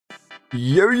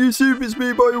Yo YouTube, it's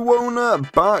me boy Wona,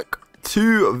 back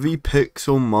to the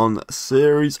Pixelmon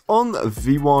series on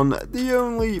V1, the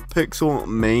only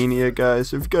PixelMania, guys.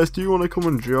 So if you guys do want to come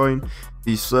and join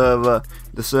the server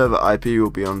IP will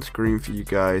be on screen for you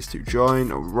guys to join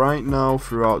right now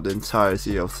throughout the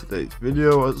entirety of today's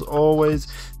video, as always.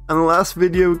 And last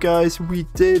video, guys, we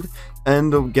did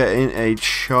end up getting a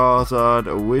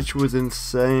Charizard, which was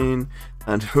insane,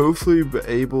 and hopefully we're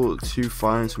able to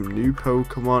find some new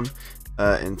Pokemon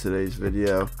in today's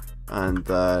video. And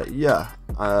yeah,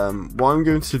 what I'm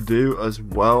going to do as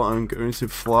well, I'm going to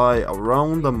fly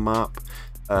around the map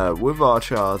with our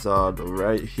Charizard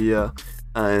right here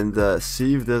and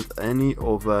see if there's any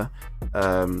other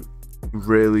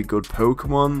really good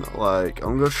Pokemon. Like,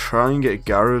 I'm gonna try and get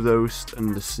Gyarados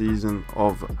in the season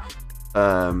of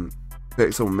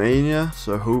PixelMania,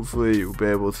 so hopefully we'll be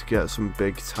able to get some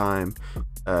big time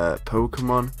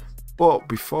Pokemon. But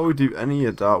before we do any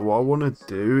of that, what I want to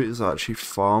do is actually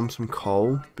farm some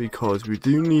coal, because we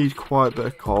do need quite a bit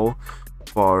of coal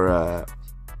for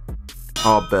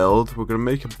our build. We're going to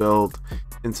make a build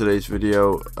in today's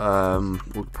video.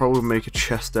 We'll probably make a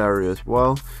chest area as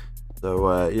well.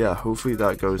 So yeah, hopefully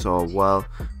that goes all well.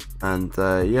 And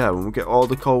yeah, when we get all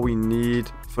the coal we need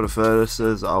for the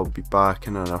furnaces, I'll be back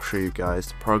and then I'll show you guys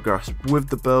the progress with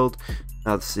the build.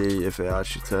 Let's see if it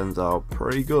actually turns out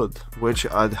pretty good, which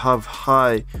I'd have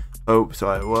high hopes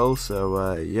that it will.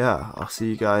 So yeah, I'll see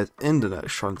you guys in the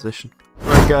next transition.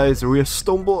 Right guys, we have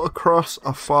stumbled across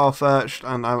a Farfetch'd,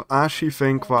 and I actually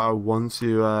think that I want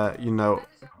to you know,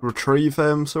 retrieve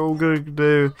him. So what we're gonna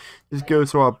do is go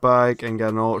to our bag and get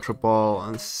an Ultra Ball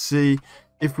and see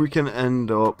if we can end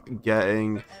up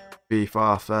getting the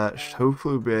Farfetch'd.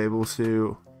 Hopefully we'll be able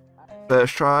to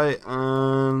first try,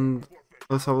 and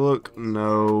let's have a look.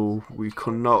 No, we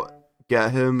could not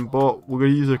get him, but we're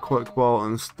going to use a quick ball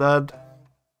instead.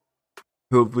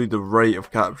 Hopefully the rate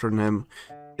of capturing him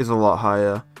is a lot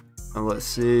higher. And let's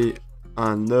see.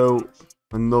 And no,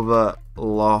 another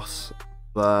loss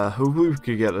there. Hopefully we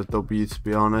could get a W, to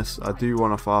be honest. I do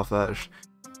want a Farfetch'd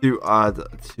to add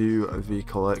to the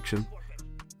collection.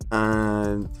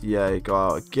 And yeah, he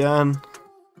got out again.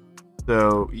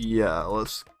 So yeah,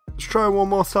 let's try one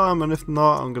more time, and if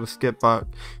not, I'm gonna skip back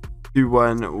to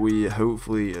when we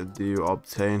hopefully do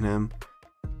obtain him.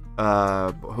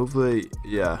 But hopefully,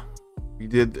 yeah, we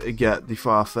did get the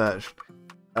Farfetch'd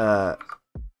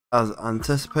as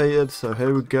anticipated. So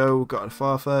here we go, we got a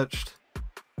Farfetch'd.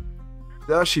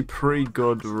 They're actually pretty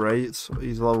good rates.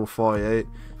 He's level 48.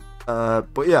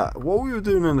 But yeah, what we were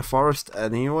doing in the forest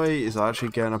anyway is actually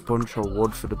getting a bunch of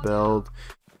wood for the build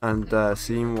and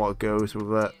seeing what goes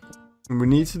with it. We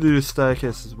need to do the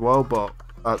staircase as well, but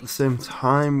at the same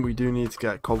time we do need to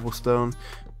get cobblestone.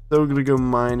 So we're going to go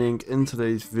mining in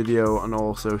today's video and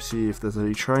also see if there's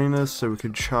any trainers, so we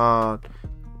can charge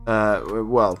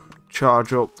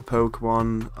up the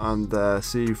Pokemon and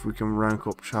see if we can rank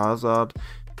up Charizard,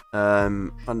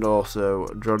 and also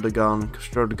Druddigon, because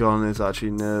Druddigon is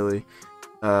actually nearly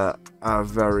at a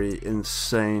very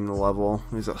insane level.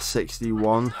 He's at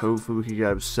 61. Hopefully we can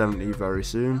get him 70 very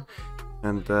soon.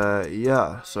 And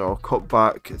yeah, so I'll cut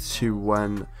back to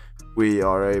when we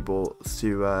are able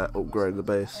to upgrade the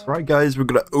base. Right guys, we're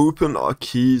going to open our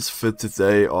keys for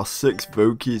today, our 6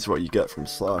 vote keys, what you get from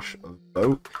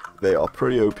 /vote. They are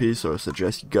pretty OP, so I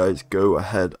suggest you guys go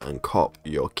ahead and cop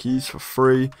your keys for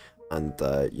free. And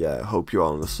yeah, I hope you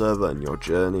are on the server and your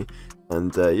journey.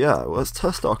 And yeah, let's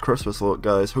test our Christmas luck,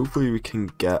 guys. Hopefully we can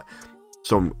get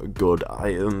some good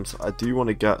items. I do want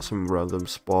to get some random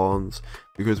spawns,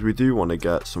 because we do want to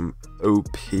get some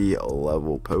OP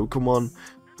level Pokemon.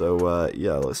 So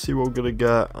yeah, let's see what we're gonna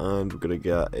get. And we're gonna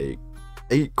get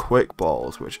 8 quick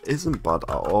balls, which isn't bad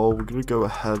at all. We're gonna go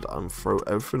ahead and throw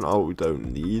everything out we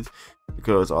don't need,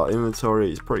 because our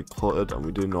inventory is pretty cluttered and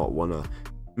we do not want to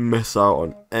miss out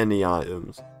on any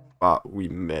items that we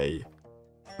may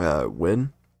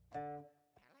win.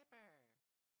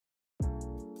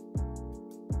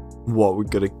 What we're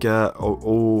gonna get,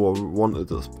 oh, I wanted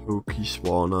this Poke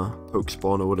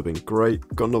Spawner would have been great.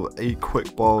 Got another 8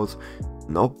 quick balls,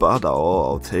 not bad at all.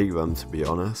 I'll take them, to be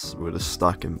honest. We're just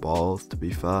stacking balls, to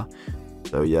be fair.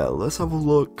 So yeah, let's have a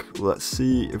look. Let's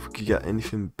see if we could get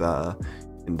anything better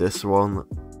in this one.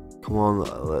 Come on,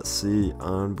 let's see.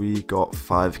 And we got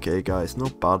 5k, guys.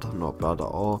 Not bad at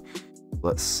all.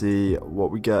 Let's see what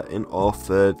we get in our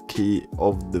 3rd key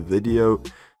of the video.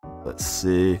 Let's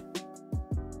see.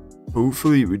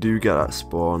 Hopefully we do get that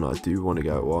spawn. I do want to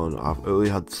get one. I've only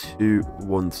had 2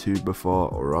 before,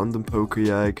 a random poke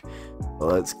egg.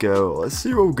 Let's go. Let's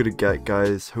see what we're gonna get,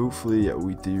 guys. Hopefully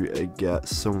we do get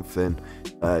something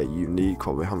unique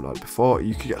what we haven't had before.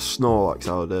 You could get Snorlax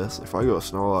out of this. If I got a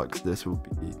Snorlax, this would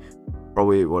be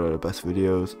probably one of the best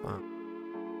videos.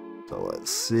 So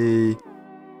let's see.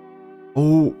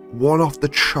 Oh, one off the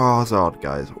Charizard,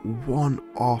 guys. One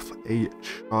off a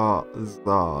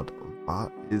Charizard.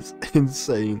 That is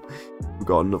insane. We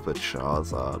got another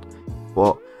Charizard.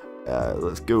 But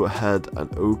let's go ahead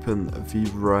and open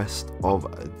the rest of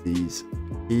these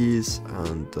keys.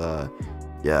 And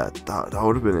yeah, that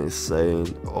would have been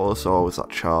insane. Also, I was at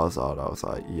Charizard. I was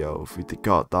like, yo, if we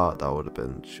got that, that would have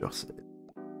been just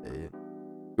insane.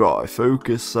 Got a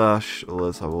focus sash.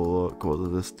 Let's have a look. What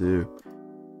does this do?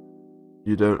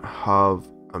 You don't have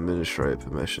administrator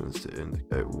permissions to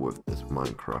indicate with this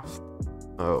Minecraft.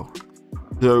 Oh,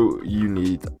 so you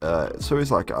need so it's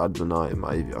like admin item,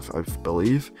 I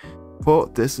believe.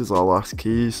 But this is our last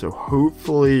key, so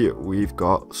hopefully we've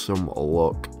got some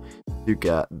luck to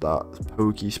get that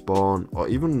Poke spawn or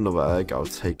even another egg. I'll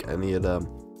take any of them.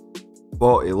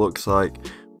 But it looks like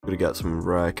we're gonna get some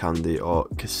rare candy or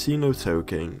casino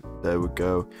token. There we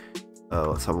go.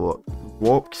 Let's have a look.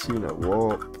 Warp casino,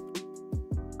 warp.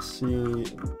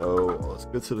 Casino. Let's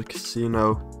go to the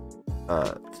casino.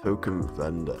 Token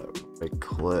vendor. Right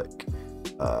click.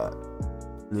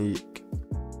 Sneak.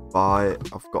 Buy.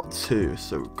 I've got 2,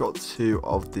 so we've got 2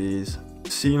 of these.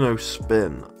 Casino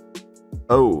spin.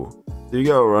 Oh, you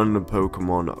get a random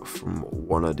Pokemon from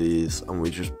one of these, and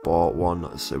we just bought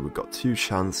one, so we've got 2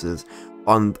 chances.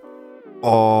 And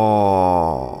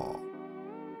oh,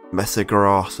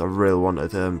 Metagross, I really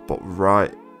wanted him, but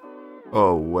right.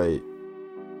 Oh wait,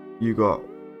 you got.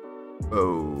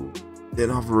 Oh,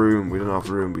 didn't have room. We didn't have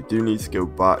room. We do need to go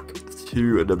back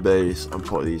to the base and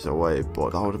put these away,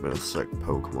 but that would have been a sick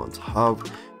Pokemon to have.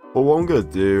 But what I'm gonna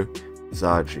do is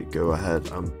actually go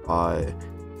ahead and buy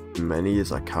as many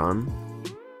as I can,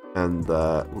 and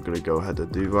we're gonna go ahead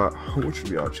and do that. How much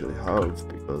do we actually have?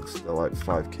 Because they're like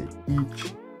 5k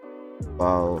each.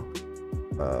 Wow.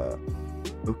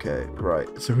 Okay,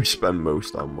 right. So we spend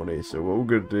most of our money. So what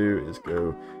we're gonna do is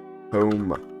go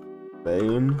home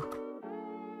main.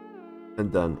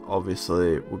 And then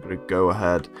obviously we're going to go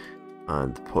ahead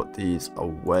and put these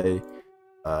away,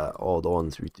 all the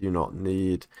ones we do not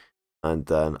need, and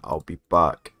then I'll be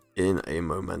back in a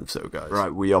momento, guys.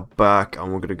 Right, we are back and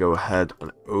we're going to go ahead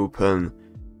and open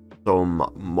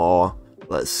some more.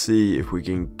 Let's see if we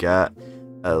can get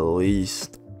at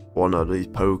least one of these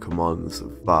Pokemons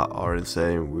that are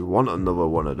insane. We want another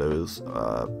one of those,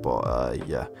 but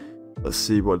yeah, let's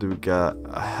see what do we get.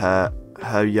 A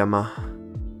Haryama.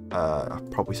 I'm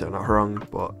probably saying that wrong,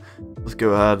 but let's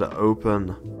go ahead and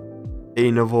open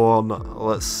another one.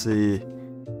 Let's see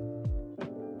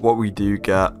what we do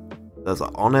get. There's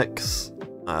an Onyx,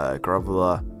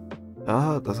 Graveler.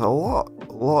 There's a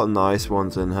lot of nice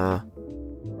ones in here.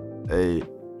 A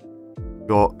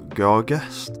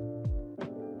Gargest.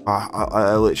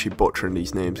 I literally butchering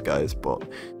these names, guys, but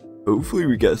hopefully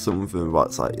we get something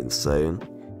that's like insane.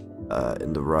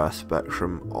 In the rare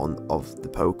spectrum of the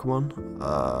Pokemon.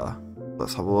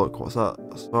 Let's have a look. What's that?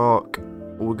 A Sark.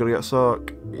 Oh, we're gonna get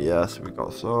Sark. Yes, we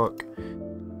got Sark.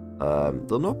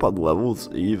 They're not bad levels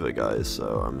either, guys.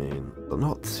 So I mean, they're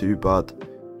not too bad.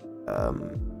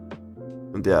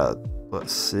 And yeah,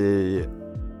 let's see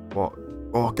what.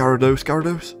 Oh,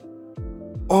 Gyarados.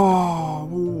 Oh,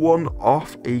 one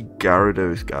off a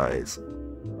Gyarados, guys.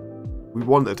 We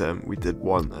wanted him. We did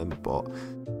want him, but.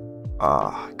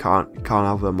 Can't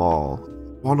have them all.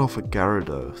 One off a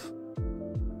Gyarados.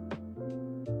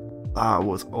 That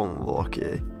was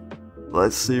unlucky.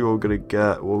 Let's see what we're gonna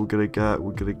get. We're gonna get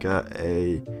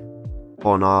a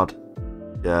Ponard.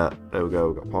 Yeah, there we go.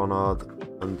 We got Ponard,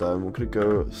 and then we're gonna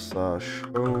go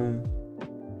 / home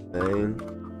main,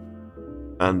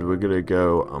 and we're gonna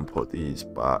go and put these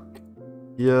back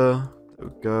here. There we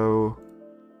go.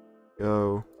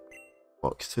 Go.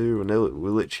 Box 2, and we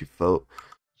literally filled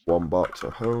 1 box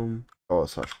at home. Oh,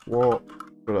 / what?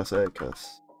 What did I say?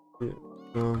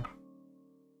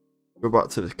 Go back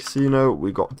to the casino.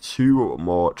 We got 2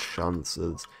 more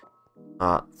chances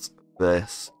at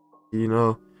this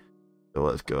casino. So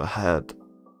let's go ahead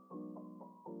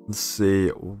and see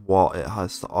what it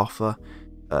has to offer.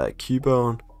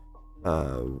 Cubone.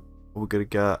 What we're gonna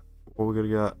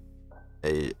get?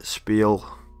 A Spiel.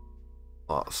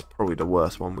 Oh, that's probably the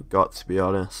worst one we got, to be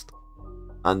honest.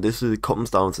 And it comes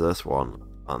down to this one,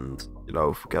 and you know,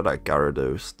 if we get that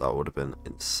Gyarados, that would have been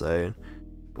insane.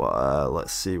 But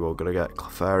let's see what we're gonna get.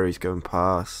 Clefairy's going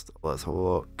past. Let's have a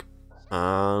look.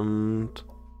 and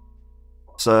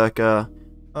Berserker.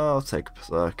 I'll take a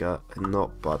Berserker,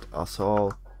 not bad at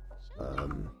all.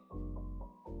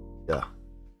 Yeah,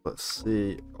 let's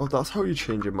see. Oh, that's how you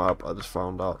change your map. I just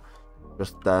found out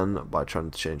just then by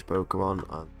trying to change Pokemon.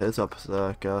 And here's a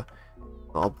Berserker,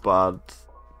 not bad,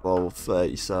 level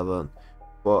 37.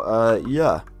 But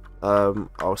yeah,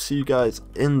 I'll see you guys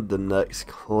in the next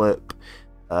clip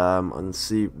and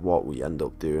see what we end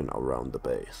up doing around the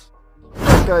base.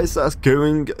 Alright guys, that's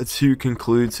going to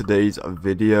conclude today's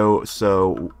video.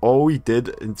 So all we did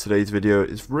in today's video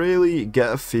is really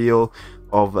get a feel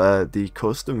of the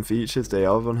custom features they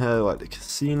have on here, like the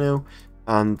casino,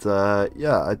 and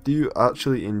yeah, I do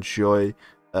actually enjoy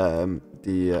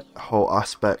the whole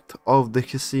aspect of the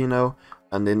casino.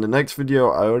 And in the next video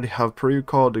I already have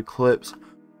pre-recorded clips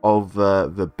of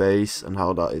the base and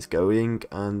how that is going,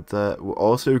 and we're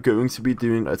also going to be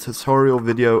doing a tutorial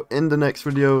video in the next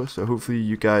video, so hopefully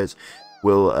you guys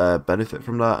will benefit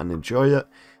from that and enjoy it.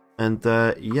 And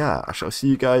yeah, I shall see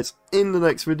you guys in the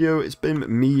next video. It's been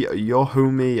me, your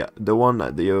homie, the one,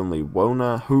 the only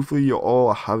Wona. Hopefully you're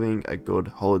all having a good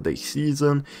holiday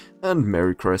season, and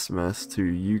Merry Christmas to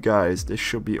you guys. This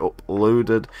should be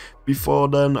uploaded before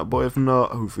then, but if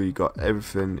not, hopefully you got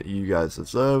everything you guys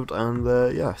deserved. And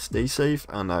yeah, stay safe,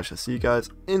 and I shall see you guys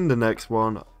in the next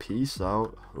one. Peace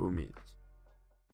out, homie.